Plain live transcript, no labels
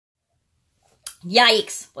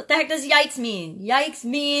Yikes. What the heck does yikes mean? Yikes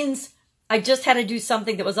means I just had to do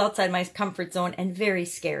something that was outside my comfort zone and very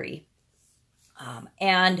scary.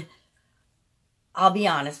 And I'll be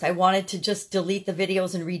honest, I wanted to just delete the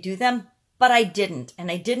videos and redo them, but I didn't. And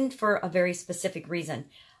I didn't for a very specific reason.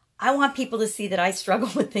 I want people to see that I struggle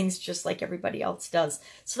with things just like everybody else does.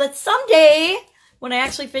 So that someday, when I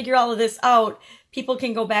actually figure all of this out, people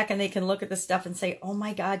can go back and they can look at the stuff and say, oh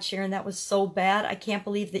my God, Sharon, that was so bad. I can't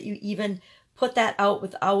believe that you even put that out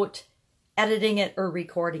without editing it or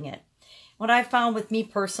recording it. What I found with me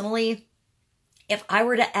personally, if I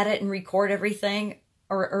were to edit and record everything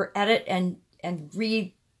or edit and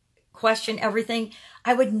re-question everything,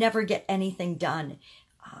 I would never get anything done.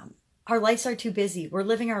 Our lives are too busy. We're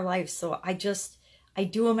living our lives. So I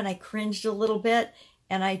do them and I cringed a little bit,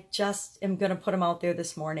 and I just am going to put them out there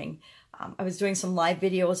this morning. I was doing some live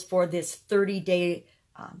videos for this 30-day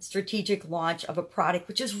strategic launch of a product,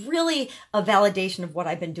 which is really a validation of what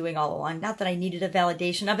I've been doing all along. Not that I needed a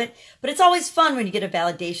validation of it, but it's always fun when you get a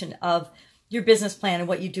validation of your business plan and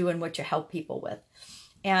what you do and what you help people with.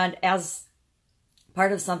 And as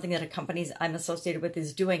part of something that a company I'm associated with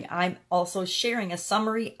is doing, I'm also sharing a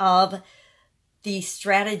summary of the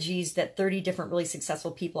strategies that 30 different really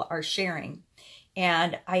successful people are sharing.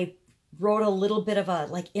 And I wrote a little bit of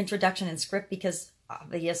a introduction and script because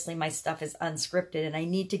obviously my stuff is unscripted and I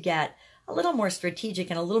need to get a little more strategic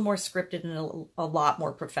and a little more scripted and a lot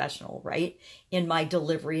more professional, right, in my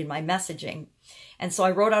delivery and my messaging. And so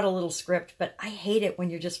I wrote out a little script, but I hate it when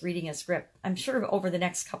you're just reading a script. I'm sure over the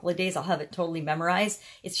next couple of days, I'll have it totally memorized.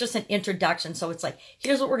 It's just an introduction. So it's like,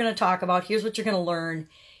 here's what we're going to talk about. Here's what you're going to learn.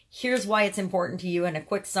 Here's why it's important to you, and a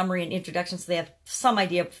quick summary and introduction so they have some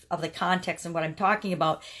idea of the context and what I'm talking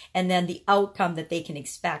about, and then the outcome that they can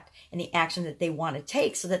expect and the action that they want to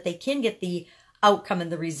take so that they can get the outcome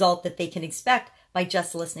and the result that they can expect by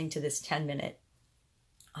just listening to this 10-minute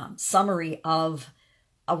summary of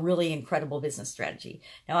a really incredible business strategy.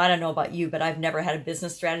 Now, I don't know about you, but I've never had a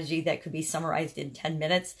business strategy that could be summarized in 10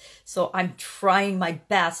 minutes. So I'm trying my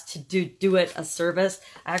best to do it a service.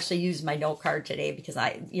 I actually used my note card today because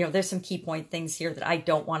there's some key point things here that I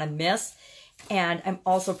don't want to miss. And I'm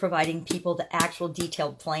also providing people the actual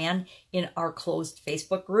detailed plan in our closed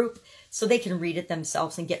Facebook group so they can read it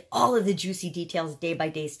themselves and get all of the juicy details day by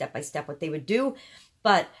day, step by step, what they would do.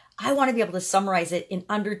 But I want to be able to summarize it in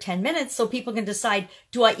under 10 minutes so people can decide,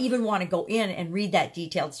 do I even want to go in and read that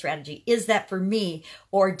detailed strategy? Is that for me?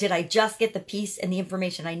 Or did I just get the piece and the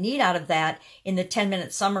information I need out of that in the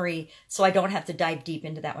 10-minute summary so I don't have to dive deep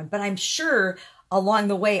into that one? But I'm sure along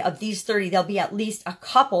the way of these 30, there'll be at least a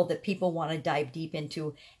couple that people want to dive deep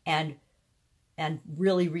into and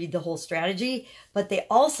really read the whole strategy. But they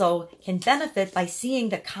also can benefit by seeing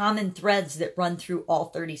the common threads that run through all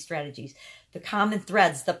 30 strategies. The common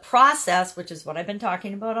threads, the process, which is what I've been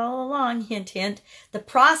talking about all along, hint, hint, the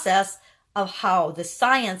process of how, the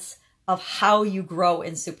science of how you grow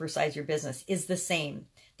and supersize your business is the same.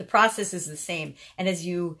 The process is the same. And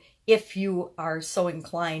if you are so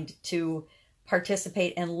inclined to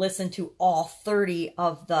participate and listen to all 30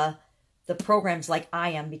 of the programs like I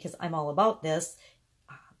am, because I'm all about this,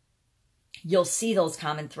 you'll see those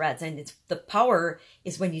common threads. And the power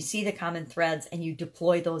is when you see the common threads and you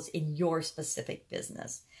deploy those in your specific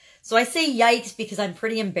business. So I say yikes because I'm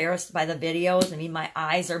pretty embarrassed by the videos. I mean, my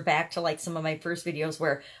eyes are back to some of my first videos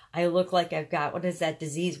where I look like I've got, what is that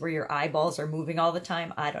disease where your eyeballs are moving all the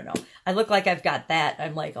time? I don't know. I look like I've got that.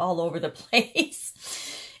 I'm all over the place.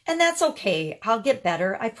 And that's okay. I'll get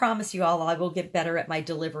better. I promise you all I will get better at my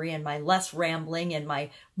delivery and my less rambling and my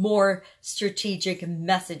more strategic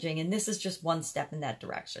messaging. And this is just one step in that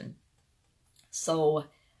direction. So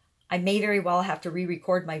I may very well have to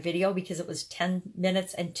re-record my video because it was 10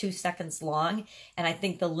 minutes and 2 seconds long. And I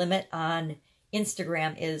think the limit on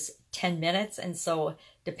Instagram is 10 minutes. And so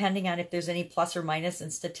depending on if there's any plus or minus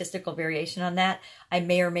and statistical variation on that, I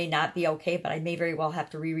may or may not be okay, but I may very well have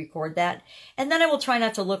to re-record that. And then I will try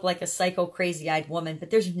not to look like a psycho crazy-eyed woman, but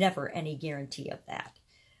there's never any guarantee of that.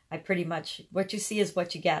 I pretty much, what you see is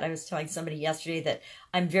what you get. I was telling somebody yesterday that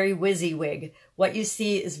I'm very WYSIWYG. What you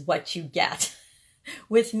see is what you get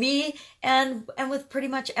with me and with pretty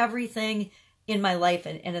much everything in my life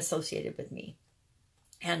and associated with me.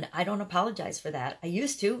 And I don't apologize for that. I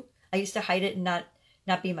used to hide it and not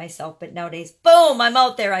be myself, but nowadays, boom, I'm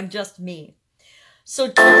out there. I'm just me.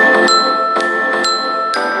 So I'm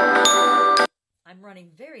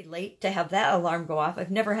running very late to have that alarm go off.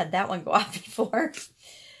 I've never had that one go off before.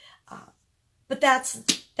 But that's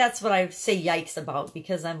what I say yikes about,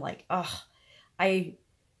 because I'm like, oh, I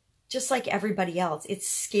just like everybody else, it's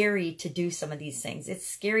scary to do some of these things. It's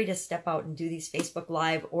scary to step out and do these Facebook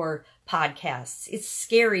Live or podcasts. It's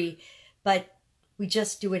scary, but we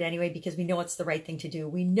just do it anyway because we know it's the right thing to do.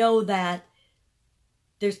 We know that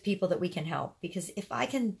there's people that we can help, because if I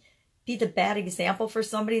can be the bad example for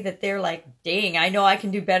somebody that they're like, dang, I know I can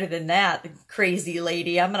do better than that, crazy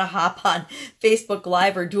lady, I'm going to hop on Facebook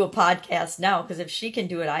Live or do a podcast now, because if she can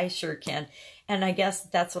do it, I sure can. And I guess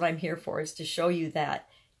that's what I'm here for, is to show you that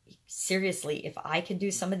seriously, if I can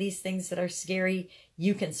do some of these things that are scary,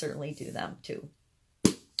 you can certainly do them too.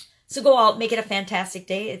 So go out, make it a fantastic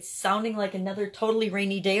day. It's sounding like another totally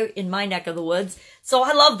rainy day in my neck of the woods. So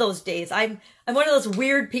I love those days. I'm one of those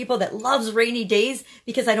weird people that loves rainy days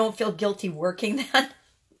because I don't feel guilty working that.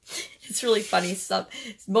 It's really funny stuff.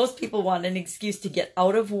 Most people want an excuse to get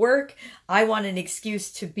out of work. I want an excuse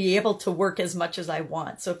to be able to work as much as I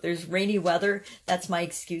want. So if there's rainy weather, that's my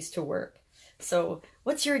excuse to work. So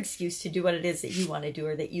what's your excuse to do what it is that you want to do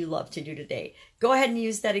or that you love to do today? Go ahead and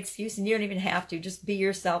use that excuse, and you don't even have to. Just be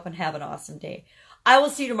yourself and have an awesome day. I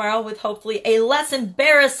will see you tomorrow with hopefully a less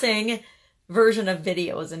embarrassing version of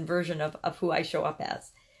videos and version of who I show up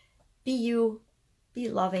as. Be you. Be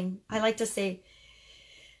loving. I like to say,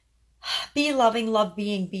 be loving, love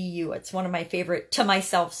being, be you. It's one of my favorite to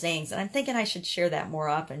myself sayings. And I'm thinking I should share that more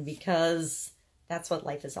often because that's what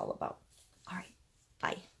life is all about. All right.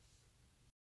 Bye.